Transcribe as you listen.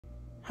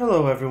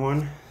Hello,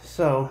 everyone.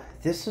 So,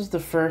 this is the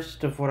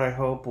first of what I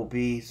hope will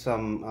be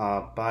some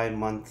bi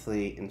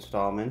monthly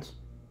installments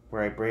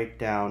where I break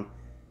down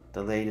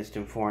the latest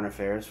in foreign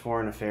affairs.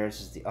 Foreign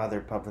Affairs is the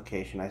other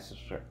publication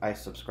I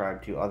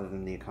subscribe to other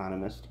than The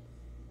Economist.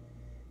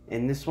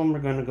 In this one, we're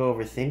going to go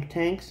over think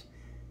tanks,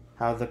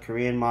 how the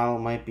Korean model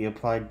might be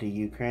applied to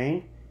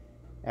Ukraine,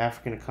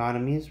 African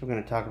economies. We're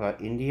going to talk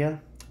about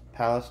India,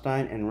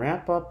 Palestine, and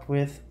wrap up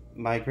with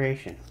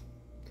migration.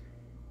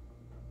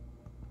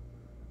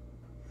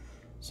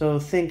 So,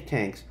 think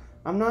tanks.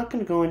 I'm not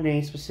going to go into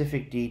any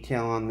specific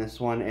detail on this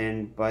one,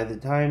 and by the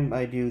time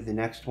I do the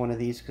next one of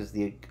these, because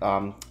the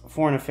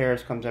Foreign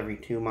Affairs comes every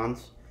 2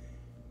 months,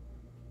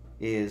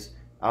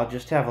 I'll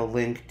just have a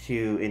link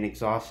to an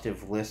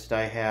exhaustive list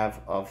I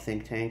have of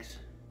think tanks.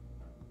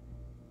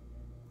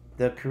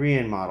 The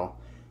Korean model.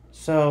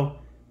 So,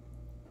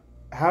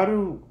 how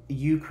do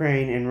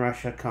Ukraine and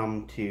Russia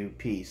come to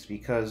peace?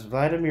 Because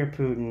Vladimir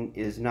Putin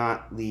is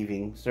not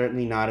leaving,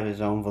 certainly not of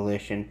his own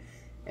volition,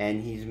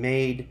 and he's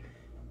made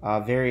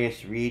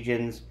various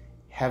regions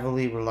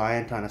heavily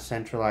reliant on a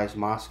centralized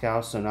Moscow,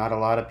 so not a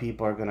lot of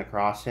people are going to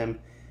cross him.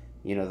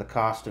 You know, the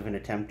cost of an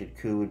attempted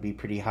coup would be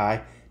pretty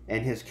high,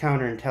 and his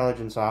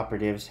counterintelligence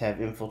operatives have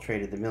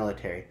infiltrated the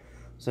military,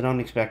 so don't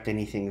expect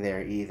anything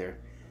there either.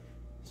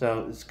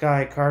 So this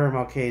guy, Carter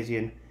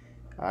Malkasian,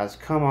 has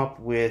come up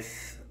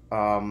with,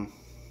 I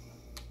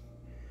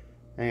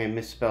think I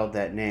misspelled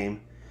that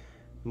name,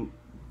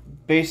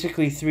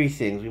 basically three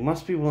things. We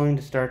must be willing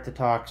to start the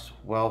talks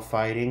while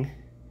fighting.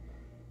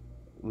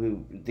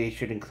 They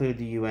should include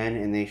the UN,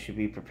 and they should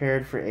be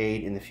prepared for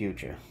aid in the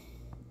future.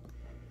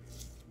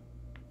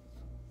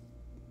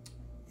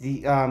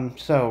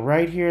 So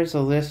right here is a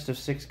list of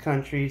 6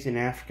 countries in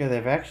Africa that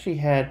have actually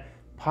had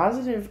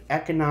positive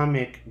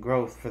economic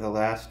growth for the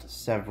last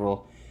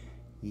several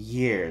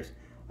years.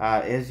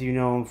 As you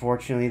know,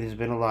 unfortunately, there's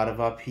been a lot of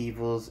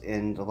upheavals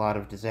and a lot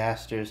of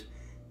disasters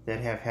that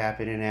have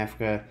happened in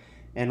Africa,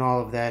 and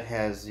all of that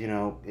has,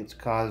 it's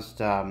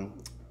caused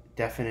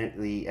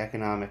definitely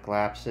economic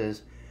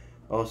lapses.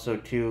 Also,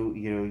 too,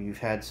 you've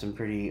had some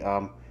pretty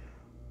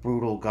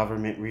brutal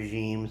government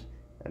regimes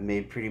that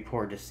made pretty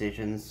poor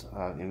decisions,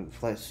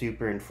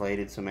 super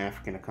inflated some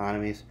African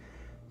economies.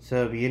 So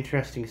it'll be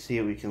interesting to see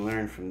what we can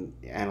learn from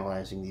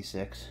analyzing these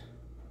 6.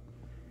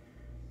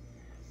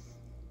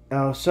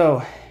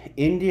 So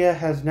India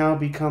has now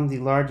become the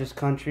largest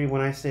country.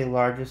 When I say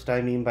largest,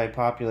 I mean by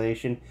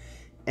population,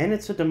 and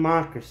it's a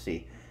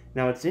democracy.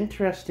 Now, what's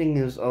interesting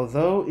is,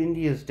 although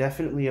India is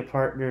definitely a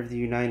partner of the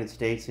United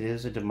States, it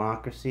is a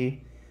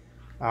democracy.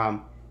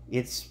 The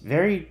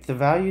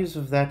values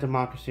of that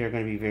democracy are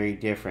going to be very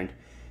different.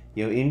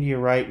 India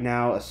right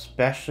now,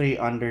 especially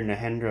under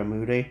Narendra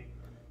Modi,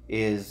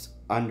 is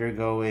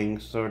undergoing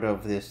sort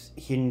of this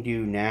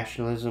Hindu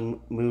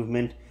nationalism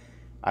movement.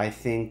 I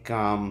think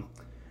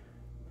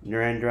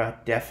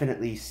Narendra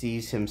definitely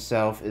sees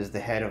himself as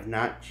the head of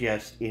not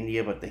just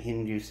India, but the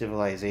Hindu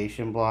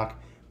civilization bloc,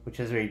 which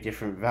has very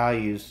different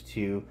values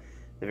to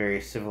the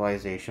various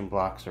civilization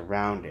blocks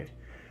around it.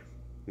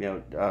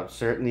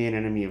 Certainly an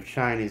enemy of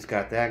China. He's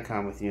got that in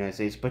common with the United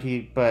States,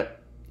 but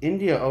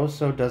India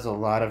also does a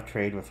lot of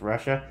trade with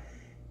Russia,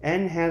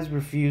 and has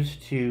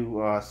refused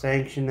to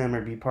sanction them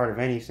or be part of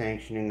any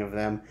sanctioning of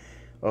them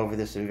over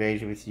this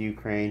invasion with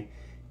Ukraine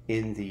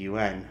in the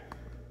UN.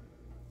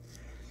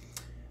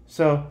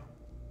 So,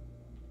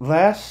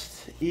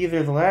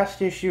 either the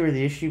last issue or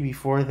the issue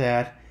before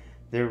that,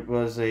 there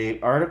was an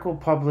article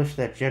published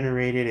that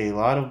generated a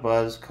lot of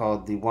buzz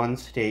called The One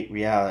State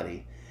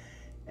Reality.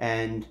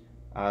 And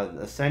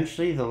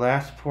essentially, the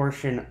last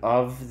portion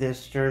of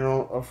this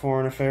Journal of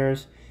Foreign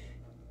Affairs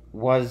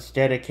was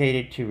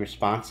dedicated to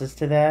responses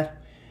to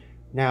that.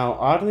 Now,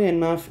 oddly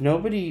enough,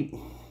 nobody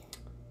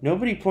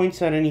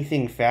points out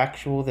anything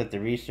factual that the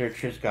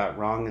researchers got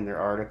wrong in their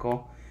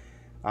article.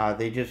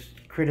 They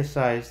just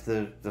criticize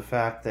the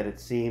fact that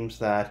it seems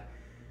that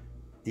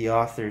the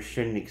authors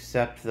shouldn't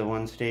accept the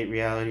one state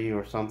reality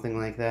or something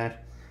like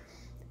that.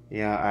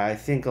 Yeah, I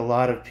think a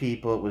lot of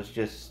people, it was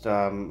just,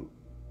 I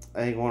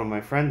think one of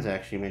my friends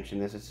actually mentioned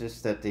this, it's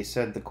just that they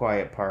said the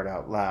quiet part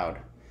out loud.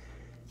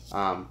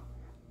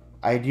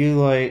 I do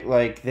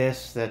like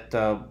this, that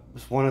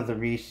one of the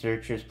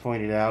researchers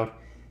pointed out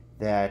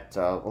that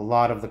a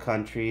lot of the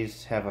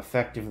countries have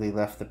effectively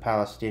left the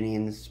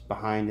Palestinians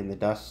behind in the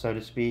dust, so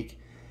to speak.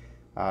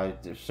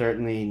 There's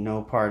certainly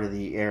no part of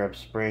the Arab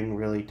Spring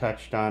really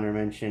touched on or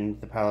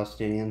mentioned the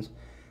Palestinians.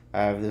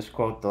 I have this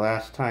quote: "The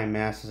last time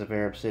masses of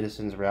Arab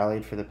citizens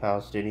rallied for the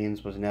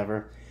Palestinians was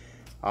never."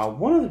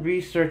 One of the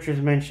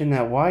researchers mentioned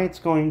that why it's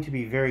going to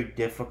be very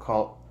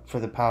difficult for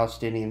the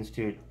Palestinians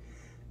to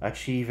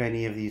achieve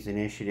any of these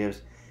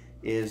initiatives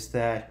is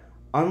that,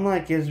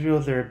 unlike Israel,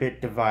 they're a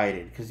bit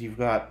divided, because you've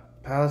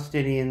got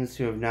Palestinians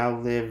who have now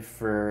lived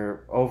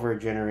for over a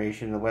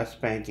generation in the West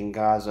Bank and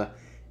Gaza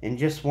and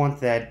just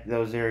want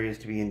those areas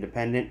to be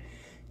independent.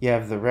 You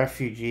have the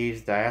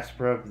refugees,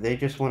 diaspora, they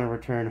just want to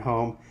return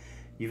home.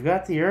 You've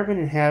got the urban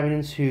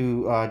inhabitants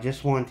who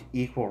just want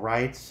equal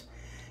rights.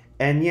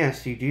 And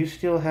yes, you do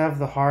still have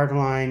the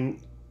hardline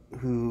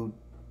who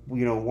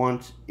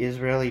want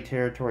Israeli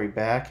territory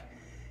back,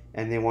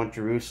 and they want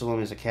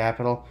Jerusalem as a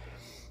capital.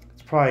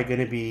 It's probably going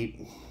to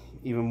be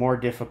even more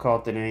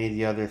difficult than any of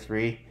the other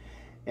three.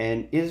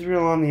 And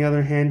Israel, on the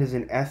other hand, is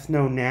an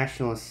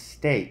ethno-nationalist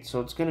state, so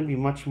it's going to be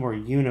much more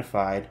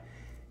unified,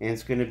 and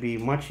it's going to be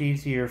much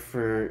easier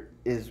for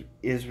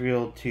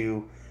Israel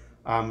to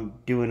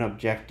do an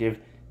objective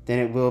than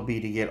it will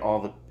be to get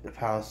all the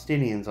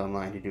Palestinians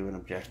online to do an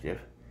objective,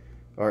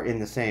 or in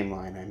the same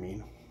line, I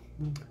mean.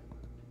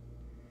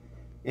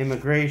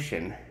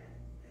 Immigration.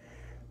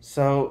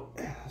 So,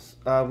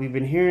 we've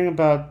been hearing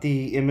about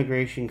the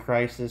immigration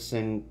crisis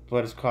and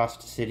what it's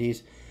cost to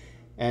cities.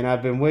 And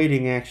I've been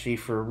waiting actually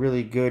for a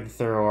really good,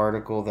 thorough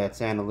article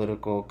that's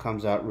analytical,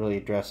 comes out, really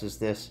addresses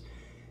this.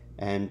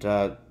 And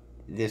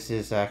this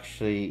is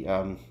actually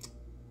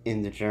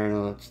in the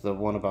journal. It's the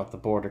one about the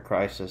border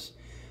crisis.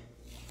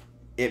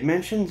 It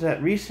mentions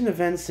that recent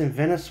events in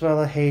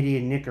Venezuela, Haiti,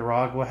 and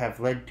Nicaragua have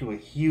led to a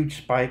huge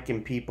spike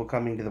in people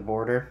coming to the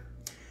border.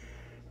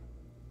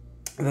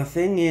 The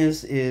thing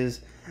is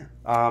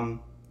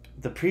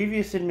the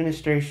previous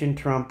administration,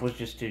 Trump, was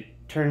just to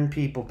turn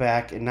people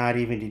back and not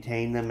even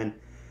detain them. And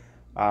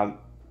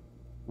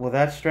well,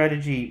 that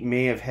strategy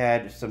may have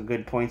had some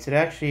good points. It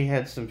actually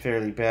had some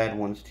fairly bad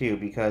ones too,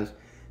 because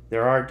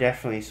there are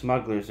definitely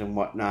smugglers and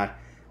whatnot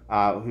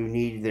who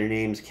need their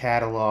names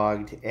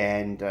cataloged,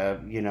 and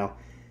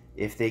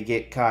if they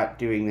get caught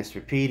doing this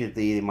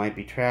repeatedly, they might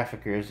be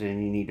traffickers,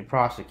 and you need to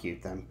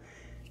prosecute them.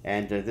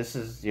 And this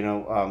is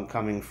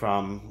coming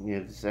from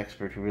this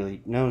expert who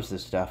really knows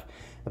this stuff.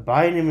 The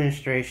Biden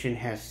administration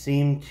has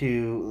seemed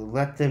to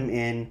let them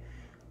in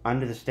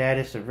under the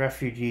status of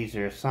refugees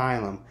or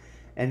asylum,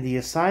 and the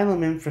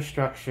asylum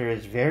infrastructure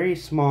is very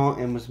small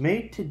and was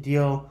made to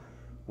deal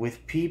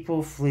with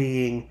people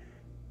fleeing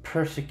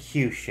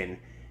persecution,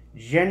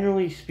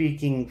 generally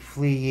speaking,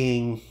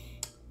 fleeing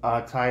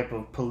a type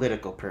of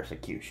political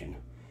persecution.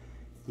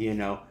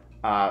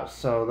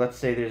 So let's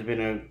say there's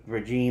been a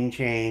regime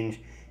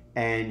change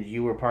and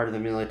you were part of the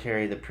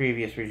military, the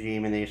previous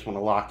regime, and they just want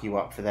to lock you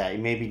up for that. You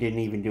maybe didn't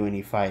even do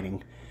any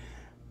fighting.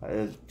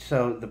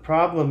 So the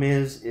problem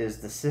is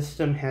the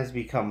system has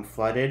become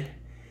flooded,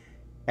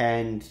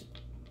 and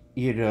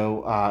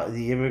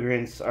the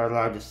immigrants are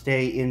allowed to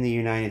stay in the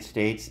United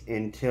States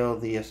until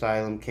the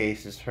asylum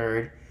case is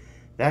heard.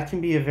 That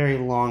can be a very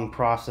long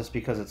process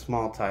because it's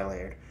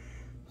multi-layered.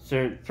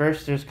 So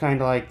first there's kind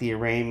of like the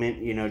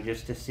arraignment,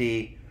 just to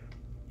see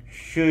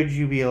should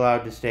you be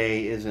allowed to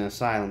stay as an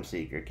asylum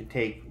seeker. It can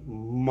take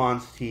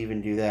months to even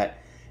do that.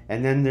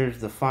 And then there's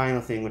the final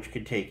thing, which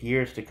could take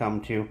years to come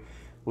to,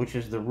 which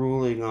is the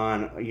ruling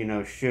on,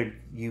 should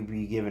you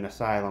be given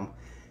asylum.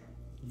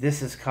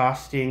 This is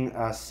costing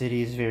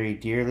cities very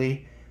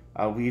dearly.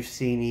 We've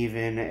seen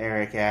even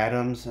Eric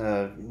Adams,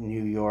 a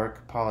New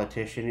York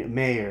politician,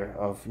 mayor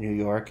of New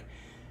York,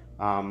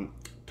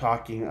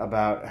 talking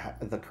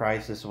about the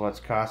crisis, what's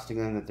costing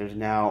them, that there's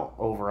now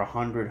over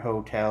 100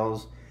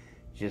 hotels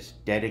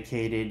just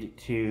dedicated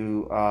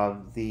to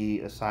the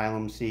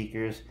asylum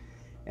seekers,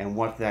 and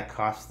what that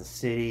costs the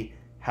city,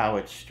 how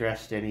it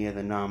stressed any of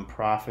the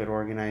nonprofit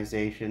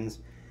organizations.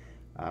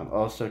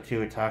 Also,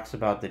 too, it talks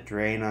about the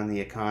drain on the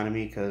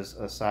economy because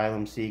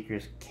asylum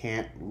seekers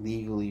can't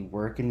legally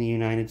work in the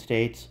United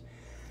States.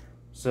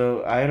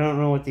 So I don't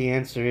know what the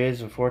answer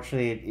is.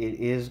 Unfortunately, it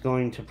is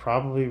going to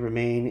probably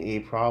remain a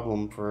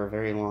problem for a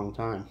very long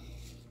time.